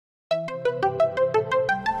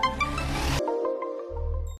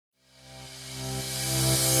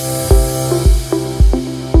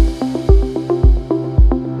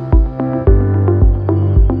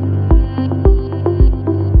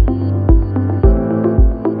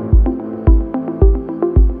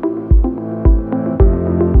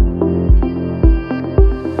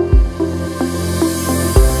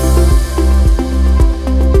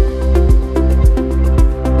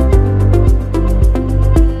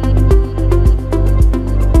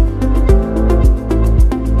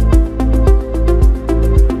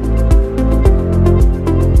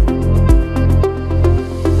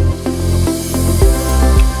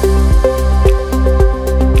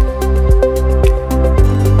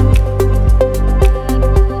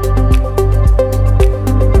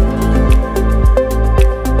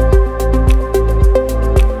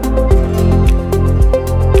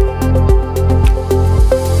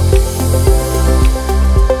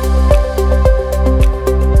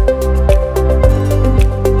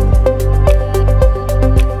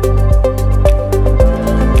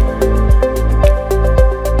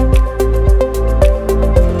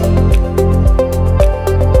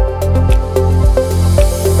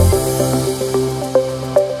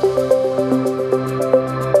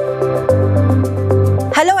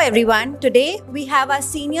everyone, today we have our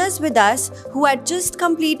seniors with us who had just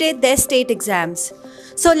completed their state exams.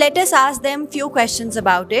 So let us ask them few questions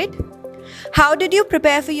about it. How did you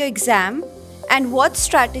prepare for your exam and what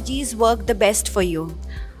strategies worked the best for you?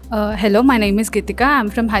 Hello, my name is Gitika. I'm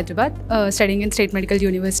from Hyderabad, studying in State Medical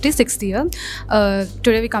University, 6th year.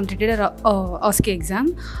 Today we completed our OSCE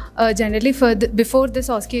exam. Generally, before this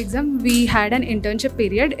OSCE exam, we had an internship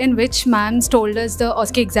period in which ma'ams told us the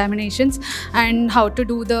OSCE examinations and how to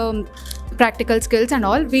do the practical skills and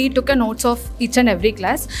all. We took a notes of each and every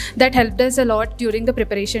class. That helped us a lot during the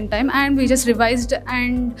preparation time, and we just revised,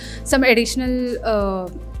 and some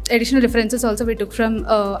additional references also we took from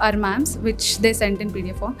our ma'ams, which they sent in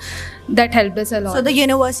PDF form. That helped us a lot. So the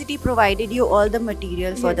university provided you all the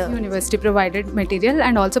material for the... University provided material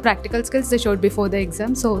and also practical skills they showed before the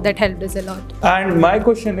exam, so that helped us a lot. And my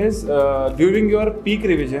question is, during your peak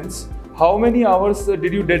revisions, how many hours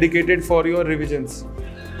did you dedicated for your revisions?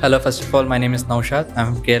 Hello, first of all, my name is Naushad.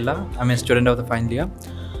 I'm from Kerala. I'm a student of the final year.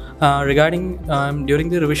 Regarding during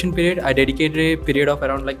the revision period, I dedicated a period of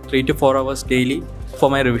around like 3 to 4 hours daily for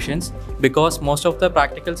my revisions, because most of the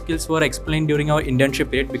practical skills were explained during our internship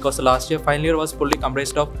period, because the last year final year was fully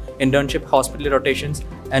comprised of internship, hospital rotations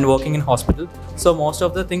and working in hospital. So most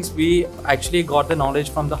of the things we actually got the knowledge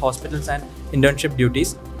from the hospitals and internship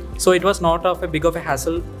duties. So it was not of a big of a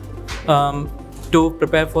hassle to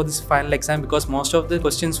prepare for this final exam, because most of the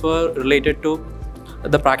questions were related to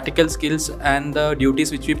the practical skills and the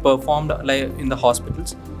duties which we performed like in the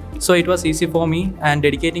hospitals. So it was easy for me, and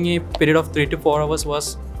dedicating a period of 3 to 4 hours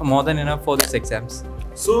was more than enough for these exams.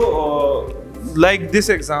 So like this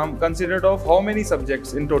exam consisted of how many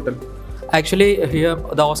subjects in total? Actually, here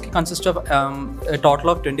the OSCE consists of a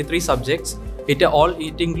total of 23 subjects. It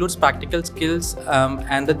includes practical skills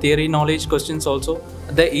and the theory knowledge questions also.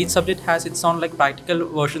 Each subject has its own like practical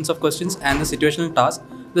versions of questions and the situational task.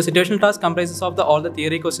 The situational task comprises of all the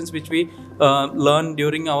theory questions which we learn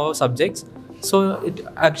during our subjects. So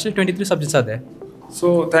actually 23 subjects are there.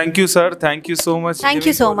 So thank you, sir. Thank you so much. Thank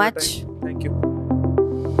you so much. Thank you.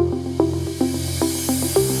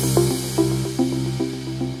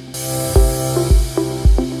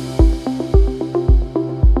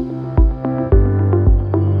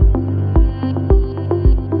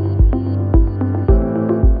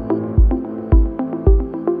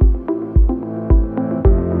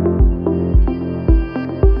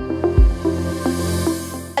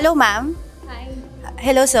 Hello, ma'am. Hi.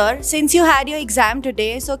 Hello, sir. Since you had your exam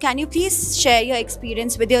today, so can you please share your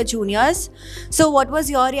experience with your juniors? So what was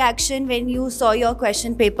your reaction when you saw your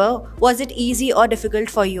question paper? Was it easy or difficult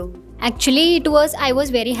for you? Actually, I was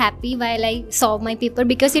very happy while I saw my paper,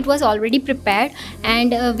 because it was already prepared,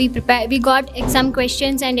 and we got exam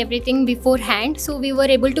questions and everything beforehand, so we were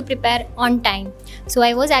able to prepare on time. So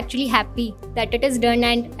I was actually happy that it is done,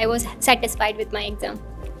 and I was satisfied with my exam.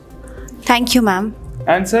 Thank you, ma'am.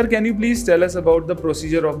 And sir, can you please tell us about the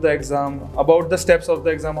procedure of the exam, about the steps of the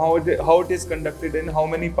exam, how it is conducted and how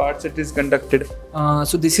many parts it is conducted?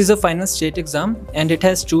 So this is a final state exam, and it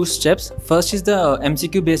has 2 steps. First is the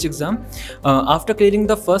MCQ based exam. After clearing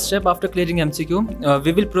the first step, after clearing MCQ,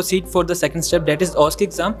 we will proceed for the second step, that is OSCE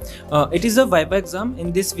exam. It is a Viva exam.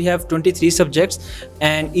 In this we have 23 subjects,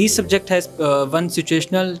 and each subject has 1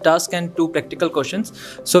 situational task and 2 practical questions.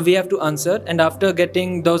 So we have to answer, and after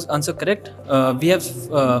getting those answers correct, we have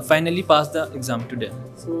finally passed the exam today.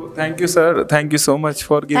 So thank you, sir. Thank you so much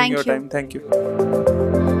for giving your time. Thank you.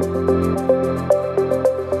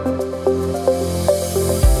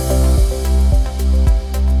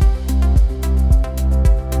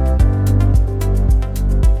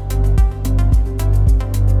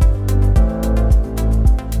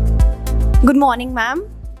 Good morning, ma'am.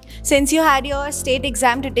 Since you had your state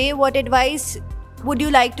exam today, what advice would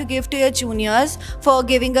you like to give to your juniors for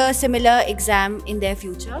giving a similar exam in their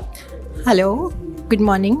future? Hello, good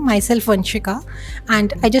morning. Myself Vanshika,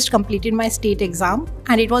 and I just completed my state exam,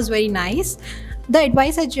 and it was very nice. The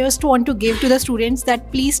advice I just want to give to the students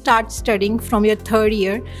that please start studying from your 3rd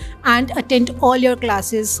year and attend all your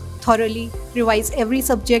classes thoroughly, revise every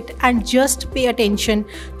subject, and just pay attention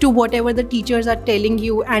to whatever the teachers are telling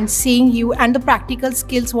you and seeing you, and the practical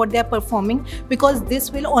skills what they are performing, because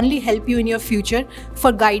this will only help you in your future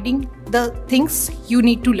for guiding the things you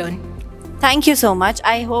need to learn. Thank you so much.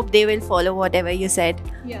 I hope they will follow whatever you said.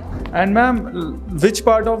 Yeah. And ma'am, which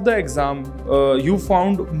part of the exam you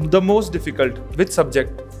found the most difficult? Which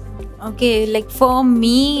subject? Okay, like for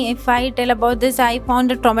me, if I tell about this, I found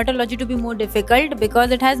the traumatology to be more difficult because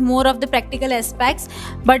it has more of the practical aspects.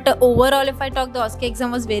 But overall, if I talk, the OSCE exam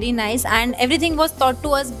was very nice and everything was taught to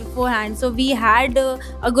us beforehand. So we had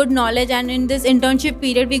a good knowledge, and in this internship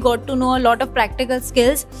period, we got to know a lot of practical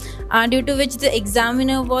skills, due to which the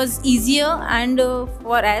examiner was easier, and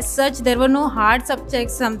for as such, there were no hard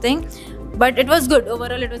subjects, something. But it was good.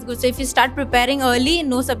 Overall, it was good. So if you start preparing early,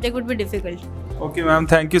 no subject would be difficult. Okay, ma'am.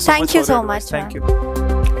 Thank you so much. Thank you for so your much, advice. Thank ma'am.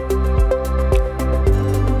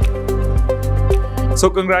 you. So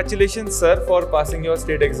congratulations, sir, for passing your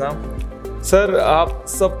state exam. Sir, आप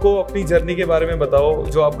सबको अपनी journey के बारे में बताओ,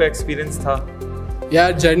 जो आपका experience था।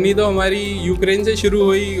 यार जर्नी तो हमारी यूक्रेन से शुरू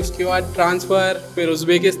हुई, उसके बाद ट्रांसफ़र, फिर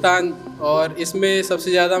उज़्बेकिस्तान, और इसमें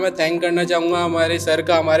सबसे ज़्यादा मैं थैंक करना चाहूँगा हमारे सर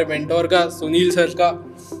का, हमारे मेंटोर का, सुनील सर का,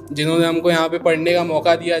 जिन्होंने हमको यहाँ पे पढ़ने का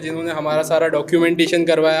मौका दिया, जिन्होंने हमारा सारा डॉक्यूमेंटेशन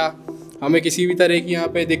करवाया, हमें किसी भी तरह की यहाँ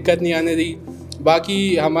पे दिक्कत नहीं आने दी।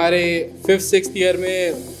 बाकी हमारे 5th-6th ईयर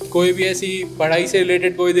में कोई भी ऐसी पढ़ाई से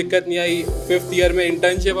रिलेटेड कोई दिक्कत नहीं आई। 5th ईयर में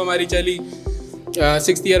इंटर्नशिप हमारी चली,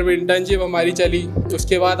 6th ईयर में इंटर्नशिप हमारी चली।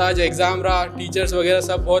 उसके बाद आज एग्ज़ाम रहा, टीचर्स वगैरह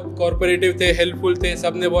सब बहुत कोऑपरेटिव थे, हेल्पफुल थे,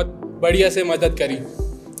 सब ने बहुत बढ़िया से मदद करी।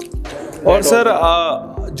 और सर,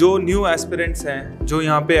 जो न्यू एस्पिरेंट्स हैं जो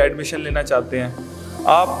यहाँ पे एडमिशन लेना चाहते हैं,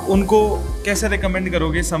 आप उनको कैसे रिकमेंड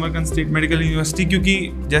करोगे समरकंद स्टेट मेडिकल यूनिवर्सिटी?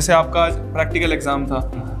 क्योंकि जैसे आपका प्रैक्टिकल एग्ज़ाम था,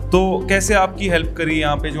 तो कैसे आपकी हेल्प करी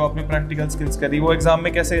यहाँ पे, जो आपने प्रैक्टिकल स्किल्स करी, वो एग्ज़ाम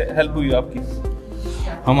में कैसे हेल्प हुई आपकी?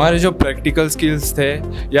 हमारे जो प्रैक्टिकल स्किल्स थे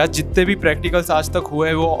या जितने भी प्रैक्टिकल्स आज तक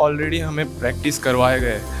हुए, वो ऑलरेडी हमें प्रैक्टिस करवाए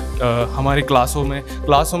गए हमारी क्लासों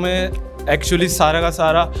में। एक्चुअली सारा का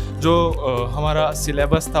सारा जो हमारा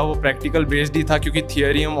सिलेबस था वो प्रैक्टिकल बेस्ड ही था, क्योंकि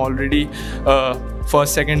थियरी हम already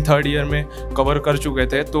 1st, 2nd, 3rd year में कवर कर चुके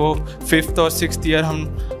थे। तो 5th और 6th ईयर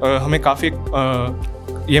हमें काफ़ी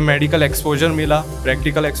ये मेडिकल एक्सपोजर मिला,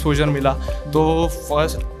 प्रैक्टिकल एक्सपोजर मिला। तो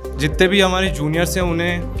फर्स्ट जितने भी हमारे जूनियर्स हैं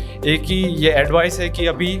उन्हें एक ही ये एडवाइस है कि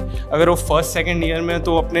अभी अगर वो 1st, 2nd ईयर में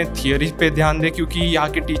तो अपने थियरी पे ध्यान दें, क्योंकि यहाँ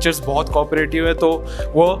के टीचर्स बहुत कोऑपरेटिव है, तो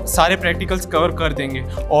वो सारे प्रैक्टिकल्स कवर कर देंगे।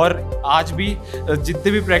 और आज भी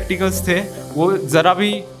जितने भी प्रैक्टिकल्स थे वो ज़रा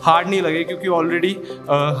भी हार्ड नहीं लगे, क्योंकि ऑलरेडी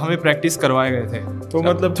हमें प्रैक्टिस करवाए गए थे तो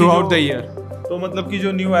मतलब थ्रू आउट द ईयर। तो मतलब कि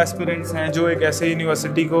जो न्यू एस्पिरेंट्स हैं, जो एक ऐसे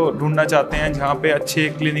यूनिवर्सिटी को ढूंढना चाहते हैं जहाँ पे अच्छे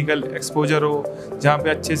क्लिनिकल एक्सपोजर हो, जहाँ पे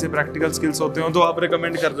अच्छे से प्रैक्टिकल स्किल्स होते हो, तो आप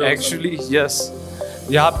रिकमेंड कर रहे हो? एक्चुअली यस,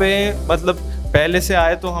 यहाँ पे मतलब पहले से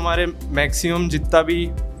आए तो हमारे मैक्सिमम जितना भी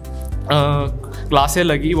क्लासें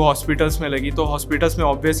लगी वो हॉस्पिटल्स में लगी। तो हॉस्पिटल्स में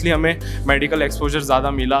ऑब्वियसली हमें मेडिकल एक्सपोजर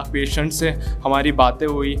ज़्यादा मिला, पेशेंट से हमारी बातें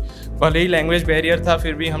हुई। भले ही लैंग्वेज बैरियर था,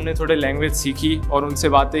 फिर भी हमने थोड़े लैंग्वेज सीखी और उनसे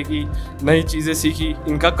बातें की, नई चीज़ें सीखी,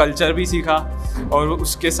 इनका कल्चर भी सीखा, और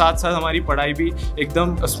उसके साथ साथ हमारी पढ़ाई भी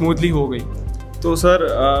एकदम स्मूथली हो गई। तो sir,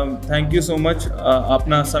 thank you so much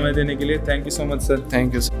अपना समय देने के लिए। Thank you so much sir.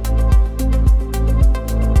 Thank you sir.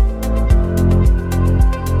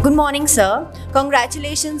 Good morning, sir.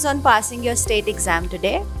 Congratulations on passing your state exam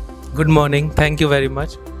today. Good morning. Thank you very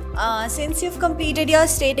much. Since you've completed your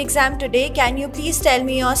state exam today, can you please tell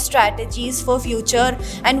me your strategies for future,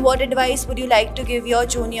 and what advice would you like to give your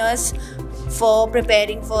juniors for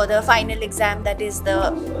preparing for the final exam, that is the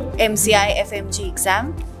MCI FMG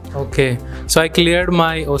exam? Okay, so I cleared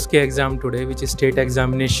my OSCE exam today, which is state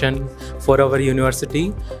examination for our university,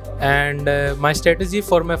 and my strategy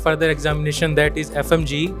for my further examination, that is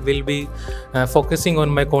FMG, will be focusing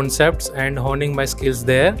on my concepts and honing my skills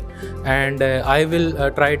there, and I will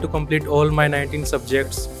try to complete all my 19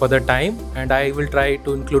 subjects for the time, and I will try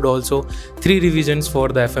to include also 3 revisions for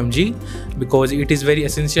the FMG, because it is very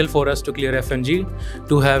essential for us to clear FMG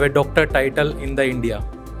to have a doctor title in the India.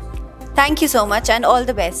 Thank you so much, and all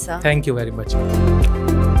the best, sir. Thank you very much.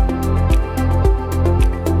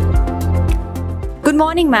 Good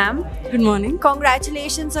morning, ma'am. Good morning.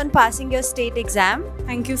 Congratulations on passing your state exam.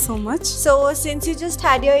 Thank you so much. So, since you just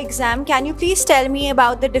had your exam, can you please tell me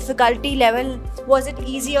about the difficulty level? Was it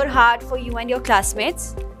easy or hard for you and your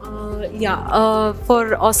classmates? For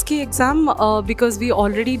OSCE exam, because we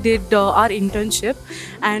already did our internship,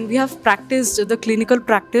 and we have practiced the clinical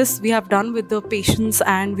practice we have done with the patients,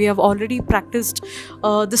 and we have already practiced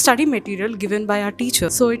the study material given by our teacher.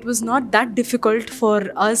 So it was not that difficult for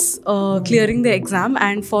us clearing the exam,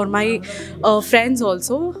 and for my friends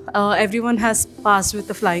also, everyone has passed with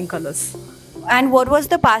the flying colors. And what was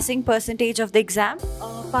the passing percentage of the exam?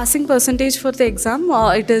 Passing percentage for the exam,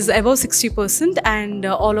 it is above 60%, and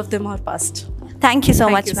all of them are passed. Thank you so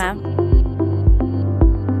much, ma'am.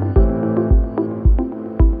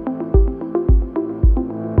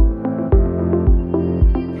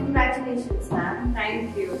 Congratulations, ma'am.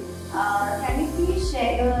 Thank you. Can you please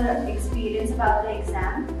share your experience about the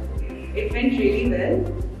exam? it went really well,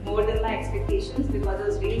 more than my expectations, because I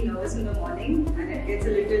was really nervous in the morning and it gets a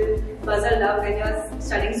little puzzled up when you're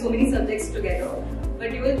studying so many subjects together.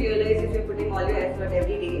 But you will realize if you're putting all your effort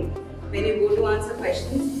every day, when you go to answer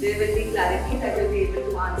questions, there will be clarity that you'll be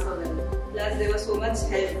able to answer them. Plus, there was so much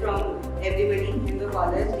help from everybody in the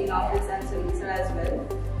college, in office and Sunil sir as well.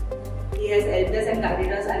 He has helped us and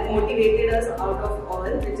guided us and motivated us out of all,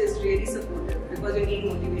 which is really supportive because you need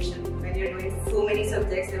motivation. When you're doing so many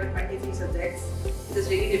subjects, there were 23 subjects. It is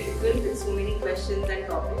really difficult with so many questions and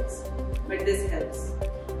topics, but this helps.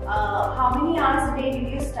 How many hours a day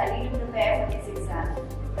did you study to prepare for this exam?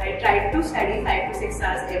 I tried to study 5 to 6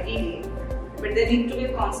 hours every day, but there need to be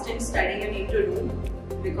a constant studying you need to do,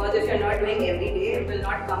 because if you're not doing every day, it will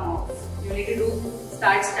not come off. You need to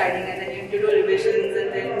start studying and then you need to do revisions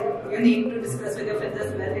and then you need to discuss with your friends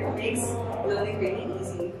as well. It makes learning very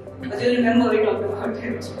easy because you'll remember we talked about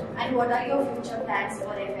it. And what are your future plans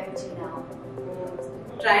for FMG now?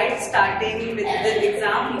 Tried starting with the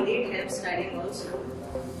exam, only it helps studying also.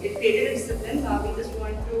 It created a discipline, now we just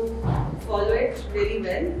want to follow it very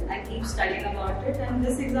well and keep studying about it, and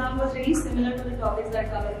this exam was really similar to the topics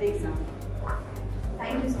that come in the exam.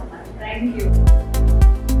 Thank you so much. Thank you.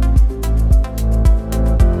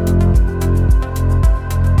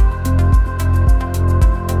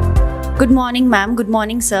 Good morning, ma'am. Good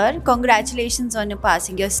morning, sir. Congratulations on your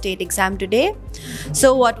passing your state exam today.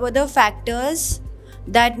 So what were the factors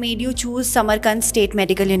that made you choose Samarkand State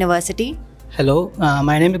Medical University? Hello,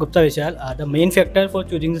 my name is Gupta Vishal. The main factor for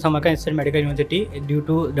choosing the Samarkand State Medical University is due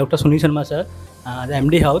to Dr. Sunil Sharma sir, the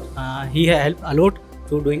MD House. He helped a lot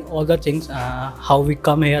to doing all the things, how we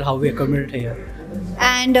come here, how we accommodate here.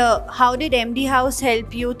 And how did MD House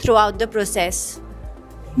help you throughout the process?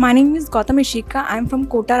 My name is Gautam Ishika. I am from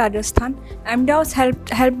Kota, Rajasthan. MD House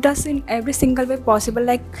helped us in every single way possible,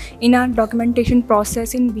 like in our documentation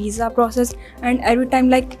process, in visa process, and every time,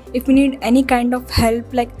 like if we need any kind of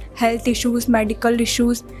help, like health issues, medical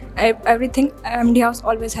issues, everything, MD House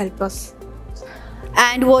always help us.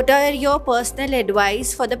 And what are your personal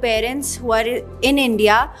advice for the parents who are in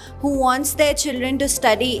India who wants their children to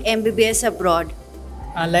study MBBS abroad?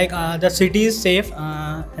 The city is safe,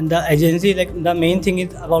 and the agency, like the main thing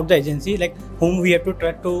is about the agency, like whom we have to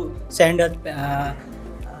try to send a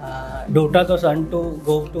daughter or son to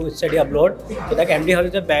go to study abroad. So like MD House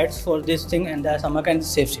is the best for this thing, and the Samarkand is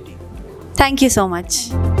safe city. Thank you so much.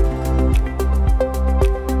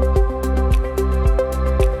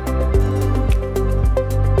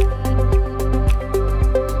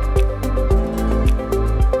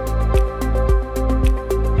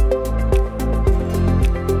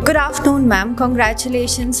 Good afternoon, ma'am.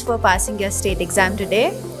 Congratulations for passing your state exam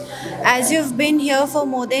today. As you've been here for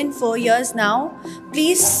more than 4 years now,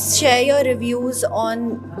 please share your reviews on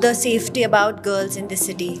the safety about girls in the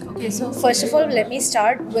city. Okay, so first of all, let me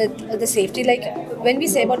start with the safety. Like when we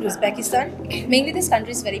say about Uzbekistan, mainly this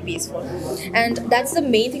country is very peaceful, and that's the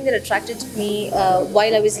main thing that attracted me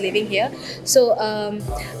while I was living here. So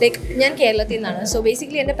like ഞാൻ കേരളത്തിൽ നിന്നാണ്. So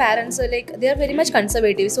basically എൻ്റെ parents they are very much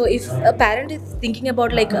conservative. So if a parent is thinking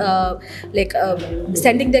about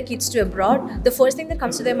sending their kids to abroad, the first thing that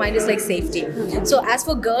comes to their mind is like safety. So as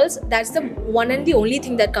for girls, that's the one and the only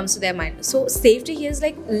thing that comes to their mind. So safety here is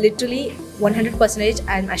like literally 100%.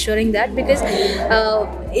 I'm assuring that, because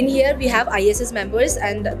in here we have ISS members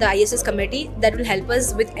and the ISS committee that will help us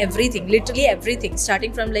with everything, literally everything,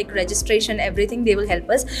 starting from like registration, everything. They will help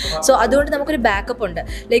us. So അതുകൊണ്ട് നമുക്കൊരു backup ഉണ്ട്.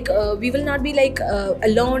 We will not be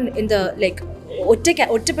alone in the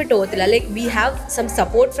ഒറ്റപ്പെട്ടു പോകത്തില്ല. Like we have some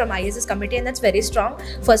support from ISS committee, and that's very strong,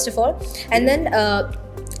 first of all. And then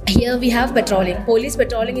here we have patrolling. Police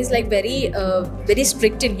patrolling is like very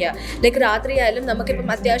strict in here. Like രാത്രി ആയാലും നമുക്കിപ്പം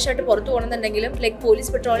അത്യാവശ്യമായിട്ട് പുറത്തു പോകണമെന്നുണ്ടെങ്കിലും like police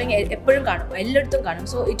patrolling എപ്പോഴും കാണും, എല്ലായിടത്തും കാണും.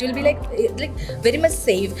 So it will be like very much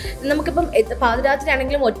safe. നമുക്കിപ്പം പാതിരാത്രി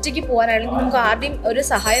ആണെങ്കിലും ഒറ്റയ്ക്ക് പോകാനാണെങ്കിലും നമുക്ക് ആരുടെയും ഒരു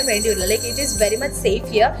സഹായം വേണ്ടി വരില്ല. Like it is very much safe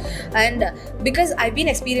here, and because I've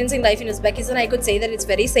been experiencing life in Uzbekistan, I could say that it's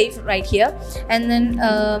very safe right here. And then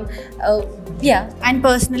and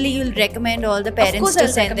personally you'll recommend all the parents to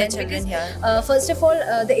send their children here? First of all,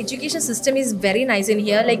 the education system is very nice in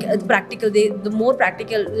here. Like practical, the more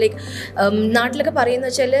practical, like നാട്ടിലൊക്കെ പറയുന്ന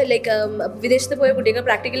വെച്ചാൽ വിദേശത്ത് പോയ കുട്ടികൾ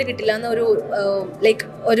practically കിട്ടില്ല എന്ന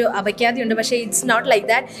ഒരു അപഖ്യാതിയുണ്ട്. പക്ഷേ it's not like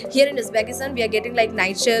that. Here in Uzbekistan we are getting like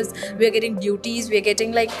night shifts, we are getting duties, we are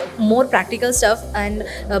getting like more practical stuff, and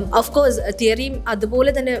of course theory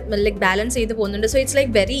അതുപോലെ തന്നെ like balance ചെയ്ത് പോകുന്നുണ്ട്. So it's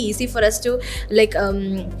like very easy for us to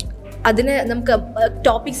അതിനെ നമുക്ക്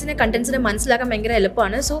ടോപ്പിക്സിനെ കണ്ടൻസിനെ മനസ്സിലാക്കാൻ ഭയങ്കര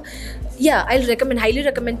എളുപ്പമാണ്. So I'll highly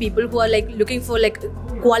recommend people who are like looking for like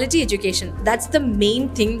quality education. That's the main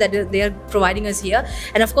thing that they are providing us here.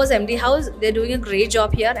 And of course MD House, they're doing a great job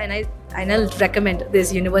here, and I'll recommend this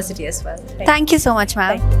university as well. Thank you so much,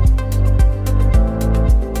 ma'am.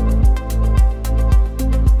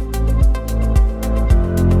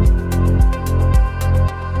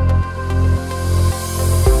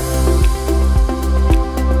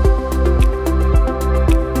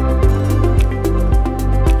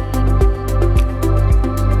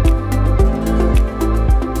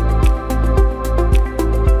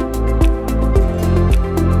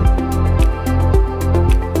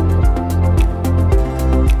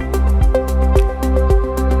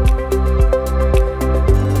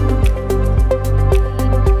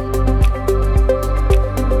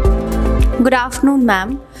 Good afternoon, ma'am.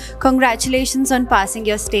 Congratulations on passing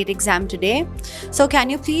your state exam today. So can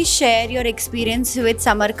you please share your experience with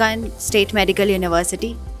Samarkand State Medical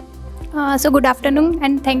University? So good afternoon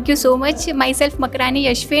and thank you so much. Myself Makrani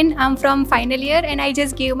Yashvin. I'm from final year and I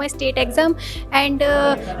just gave my state exam. And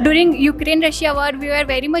during Ukraine-Russia war, we were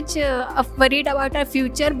very much worried about our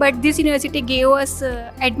future. But this university gave us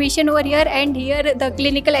admission over here, and here the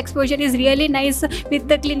clinical exposure is really nice with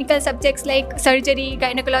the clinical subjects like surgery,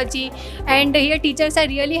 gynecology, and here teachers are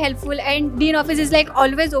really helpful. And Dean office is like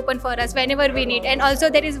always open for us whenever we need. And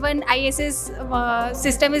also there is one ISS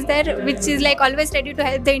system is there, which is like always ready to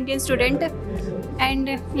help the Indian student. And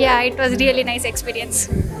it was really nice experience.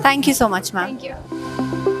 Thank you so much, ma'am. Thank you.